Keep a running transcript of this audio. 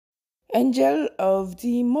Angel of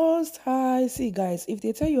the Most High. See, guys, if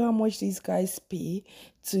they tell you how much these guys pay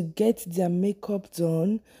to get their makeup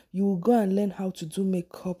done, you will go and learn how to do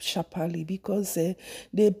makeup sharply because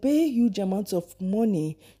they pay huge amounts of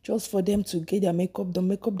money just for them to get their makeup done,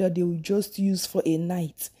 makeup that they will just use for a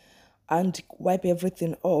night and wipe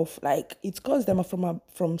everything off. Like it costs them from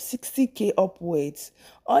 60K upwards.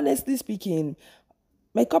 Honestly speaking,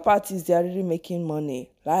 makeup artists, they are really making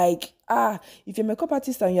money. Like, if you're a makeup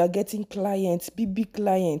artist and you are getting clients, big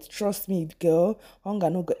clients, trust me, girl, hunger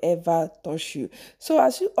no go ever touch you. So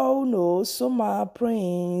as you all know, Soma,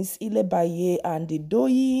 Prince, Ilebaye, and the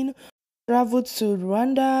Doyin traveled to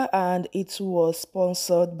Rwanda, and it was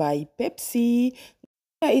sponsored by Pepsi.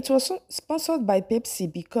 Yeah, it was sponsored by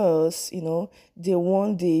Pepsi because, they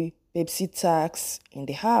won the Pepsi tax in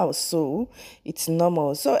the house. So it's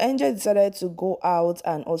normal. So Angel decided to go out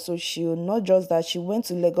and also chill. Not just that, she went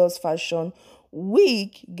to Lagos Fashion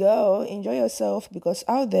Week. Girl, enjoy yourself because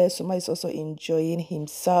out there, somebody is also enjoying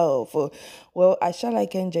himself. Well, I shall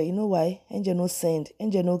like Angel. You know why? Angel no send.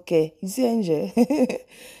 Angel no care. You see Angel?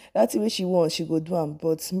 That's the way she wants, she go do am.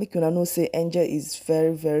 But make una know say Angel is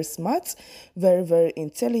very, very smart, very, very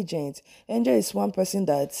intelligent. Angel is one person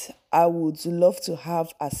that I would love to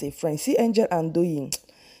have as a friend. See Angel and Doyin.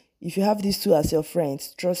 If you have these two as your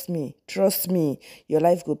friends, trust me, your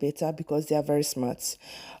life go better because they are very smart.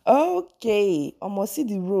 Okay, almost see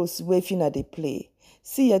the roles wey Fina dey play.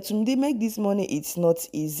 See, to make this money, it's not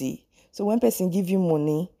easy. So when person give you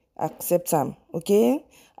money, accept am, okay?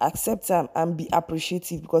 Accept am and be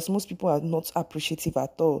appreciative because most people are not appreciative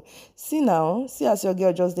at all. See now, see as your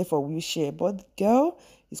girl just there for wheelchair, but the girl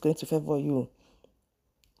is going to favor you.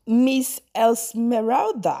 Miss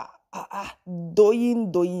Esmeralda.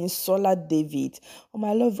 Doyin Sola David.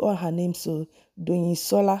 I love all her names. So Doyin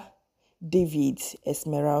Sola David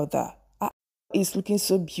Esmeralda is looking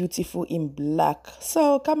so beautiful in black.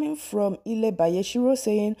 So coming from Ilebaye, she was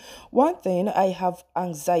saying, one thing, I have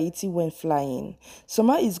anxiety when flying.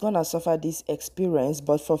 Soma is gonna suffer this experience,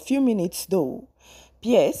 but for a few minutes though.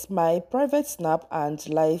 P.S. My private snap and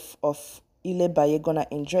life of Ilebaye gonna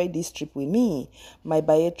enjoy this trip with me. My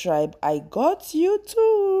Baye tribe, I got you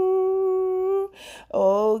too.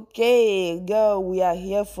 Okay, girl, we are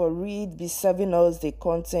here for read. Be serving us the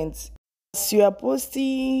content. As you are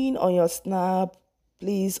posting on your Snap,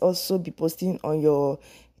 please also be posting on your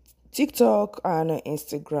TikTok and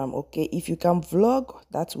Instagram. Okay, if you can vlog,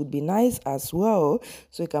 that would be nice as well.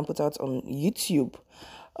 So you can put out on YouTube.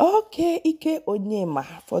 Okay, Ike Onyema.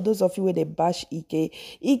 For those of you where they bash Ike,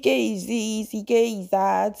 Ike is this, Ike is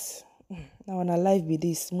that. Now on a live with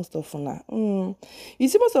this, most of una. You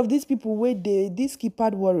see, most of these people where these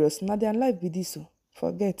keypad warriors, now they are live with this.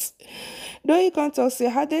 Forget. Though you can't tell, say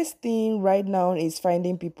hardest thing right now is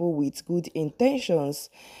finding people with good intentions.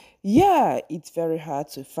 Yeah, it's very hard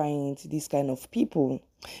to find this kind of people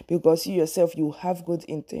because you yourself, you have good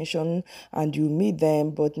intention and you meet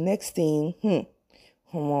them, but next thing,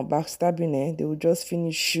 backstabbing, they will just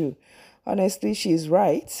finish you. Honestly, she's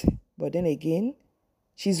right, but then again,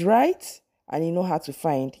 she's right and you know how to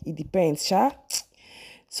find. It depends, sha.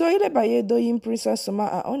 So Ilebaye, Doyin, Princess Soma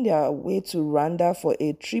are on their way to Rwanda for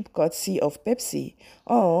a trip courtesy of Pepsi.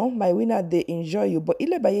 Oh, my winner, they enjoy you. But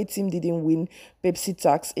Ilebaye team didn't win Pepsi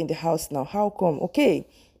tax in the house now. How come? Okay,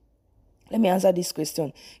 let me answer this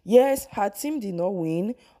question. Yes, her team did not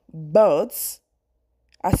win, but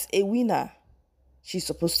as a winner, she's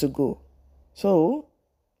supposed to go. So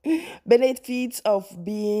benefits of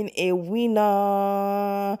being a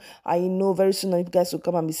winner. I know very soon you guys will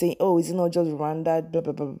come and be saying, oh, is it not just Rwanda? Blah,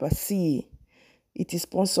 blah, blah, blah. See, it is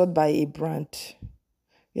sponsored by a brand.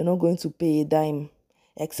 You're not going to pay a dime,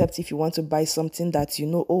 except if you want to buy something that you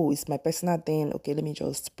know, oh, it's my personal thing. Okay, let me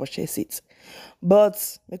just purchase it.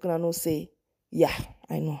 But make una know say, yeah,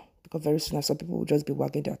 I know. Because very soon some people will just be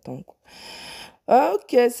wagging their tongue.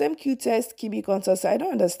 Okay, same Q test, Kibi contest. I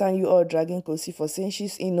don't understand you all dragging Kosi for saying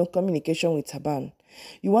she's in no communication with Taban.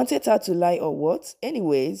 You wanted her to lie or what?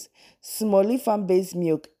 Anyways, Smalley fan-based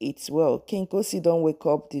milk eats well. King Kosi don't wake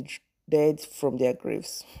up the dead from their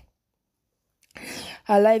graves.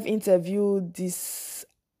 Her live interview this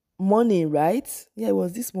morning, right? Yeah, it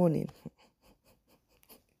was this morning.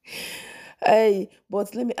 Hey,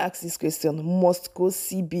 but let me ask this question. Must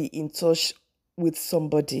Kosi be in touch with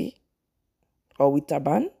somebody? Or with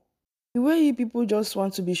Taban? The way you people just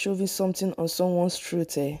want to be shoving something on someone's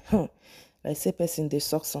throat, like say person they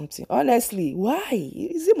suck something. Honestly, why?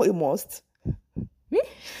 Is it a must?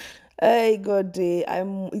 Hey God,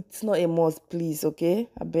 it's not a must, please, okay?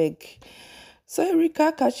 I beg. So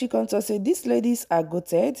Erika Kachi Konto say these ladies are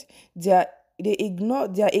goated. Their they ignore,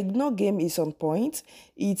 their ignore game is on point.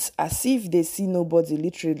 It's as if they see nobody,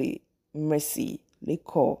 literally. Mercy,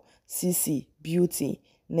 Liquor, Sisi, Beauty,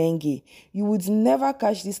 Nengi. You would never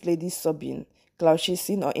catch these ladies sobbing, cloud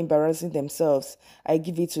chasing, or embarrassing themselves. I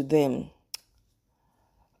give it to them.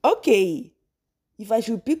 Okay, if I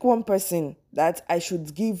should pick one person that I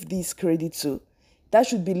should give this credit to, that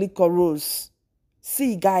should be Liquor Rose.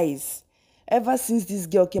 See, guys, ever since this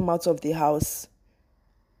girl came out of the house,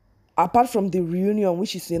 apart from the reunion,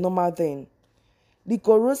 which is a normal thing,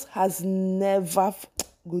 Liquor Rose has never,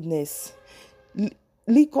 goodness,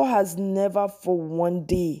 Liquor has never for one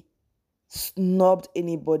day snubbed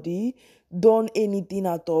anybody, done anything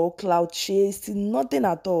at all, cloud chased, nothing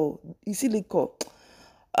at all. You see, Liquor,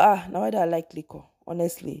 now I like Liquor,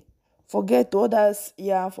 honestly. Forget others,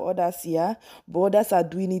 yeah, for others, yeah, but others are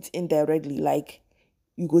doing it indirectly. Like,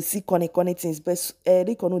 you go see Kone things, but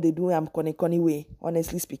Liquor know they do am Kone way,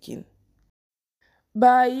 honestly speaking.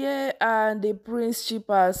 Baye and the Prince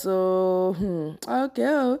cheaper, so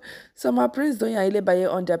okay. So my Prince Doyin and Ilebaye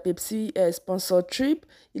on their Pepsi sponsored trip.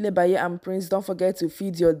 Ilebaye and Prince, don't forget to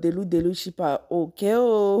feed your Delu cheaper.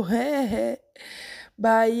 Okay,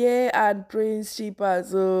 Baye and Prince cheaper,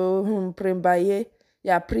 so Prince Baye,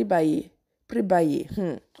 yeah, Pre Baye,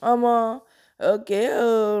 Omo,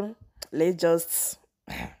 okay, let's just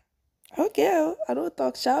okay, I don't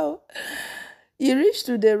talk shout. He reached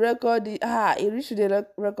to the record. He reached to the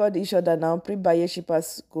record each other now. Pre-Baye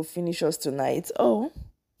shippers go finish us tonight. Oh,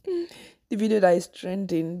 the video that is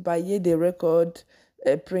trending. Baye the record,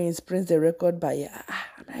 Prince the record. Baye.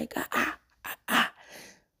 I'm like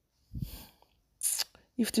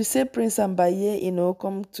If to say Prince and Baye,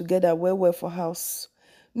 come together well for house.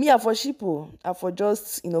 Me, I for sheep. I for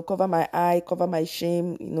just cover my eye, cover my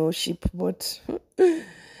shame. Sheep, but.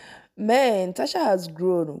 Man, Tasha has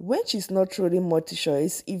grown. When she's not throwing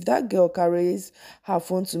multi-choice, if that girl carries her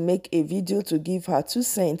phone to make a video to give her 2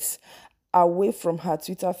 cents away from her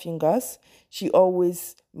Twitter fingers, she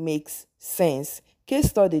always makes sense. Case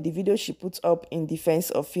study, the video she put up in defense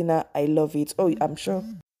of Fina, I love it. Oh, I'm sure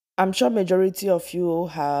majority of you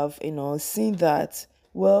have, seen that.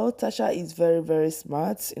 Well, Tasha is very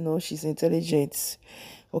smart. She's intelligent.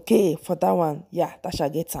 Okay, for that one, yeah,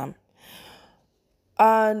 Tasha gets some.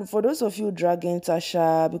 And for those of you dragging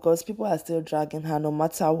Tasha, because people are still dragging her no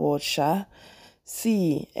matter what,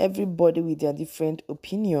 see, everybody with their different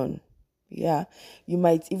opinion. Yeah, you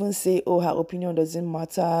might even say, oh, her opinion doesn't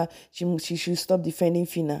matter. She should stop defending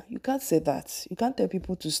Fina. You can't say that. You can't tell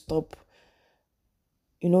people to stop,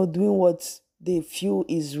 doing what they feel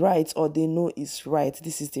is right or they know is right.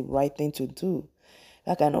 This is the right thing to do.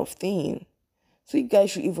 That kind of thing. So you guys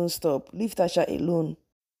should even stop. Leave Tasha alone.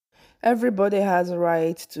 Everybody has a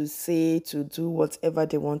right to say, to do whatever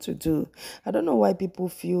they want to do. I don't know why people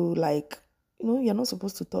feel like, you're not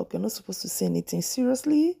supposed to talk. You're not supposed to say anything.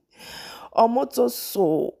 Seriously? Omoto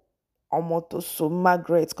so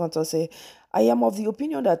Margaret Kanto say, I am of the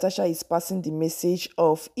opinion that Tasha is passing the message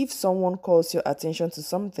of if someone calls your attention to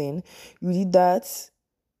something, you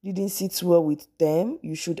didn't sit well with them,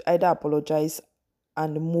 you should either apologize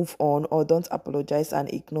and move on, or don't apologize and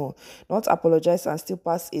ignore. Not apologize and still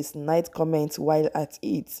pass a snide comment while at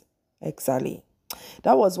it. Exactly.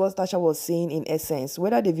 That was what Tasha was saying in essence.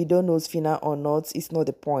 Whether the video knows Fina or not is not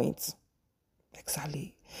the point.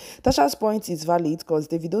 Exactly. Tasha's point is valid because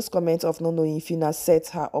Davido's comment of not knowing Fina set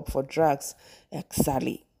her up for drags.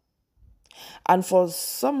 Exactly. And for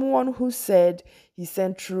someone who said he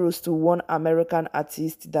sent truths to one American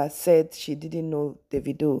artist that said she didn't know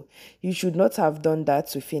Davido, you should not have done that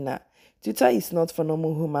to Fina. Twitter is not for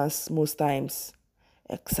normal humans most times.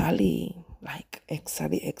 Exactly. Like,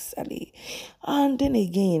 exactly. And then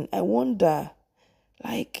again, I wonder,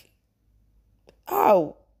 like,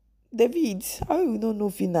 how? David, how you don't know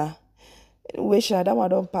Fina? Anyway, that one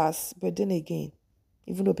don't pass. But then again,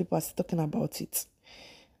 even though people are still talking about it,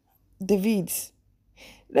 David,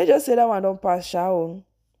 let's just say that one don't pass, shall?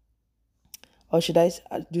 Or should I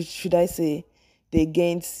say they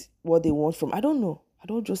gained what they want from? I don't know.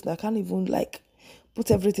 I can't even like put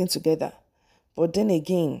everything together. But then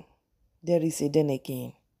again, there is a then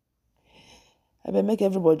again. I better make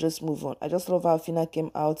everybody just move on. I just love how Fina came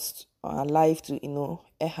out live to,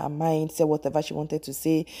 air her mind, say whatever she wanted to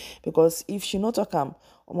say. Because if she not talk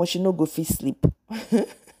she no go fit sleep.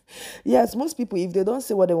 Yes, most people, if they don't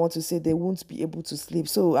say what they want to say, they won't be able to sleep.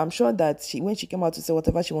 So I'm sure that when she came out to say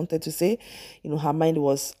whatever she wanted to say, her mind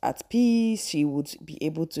was at peace. She would be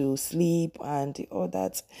able to sleep and all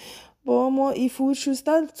that. But if we should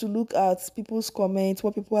start to look at people's comments,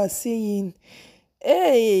 what people are saying,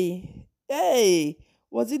 hey,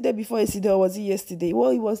 was it there before yesterday or was it yesterday? Well,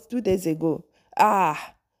 it was 2 days ago.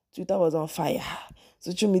 Twitter was on fire.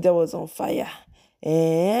 Social media was on fire.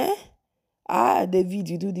 David,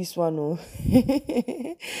 you do this one, oh.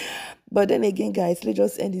 But then again, guys, let's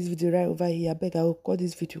just end this video right over here. I beg, I will call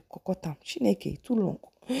this video Kokotam. Chineke, too long.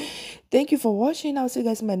 Thank you for watching. I'll see you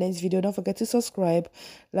guys in my next video. Don't forget to subscribe,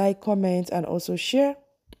 like, comment, and also share.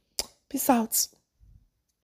 Peace out.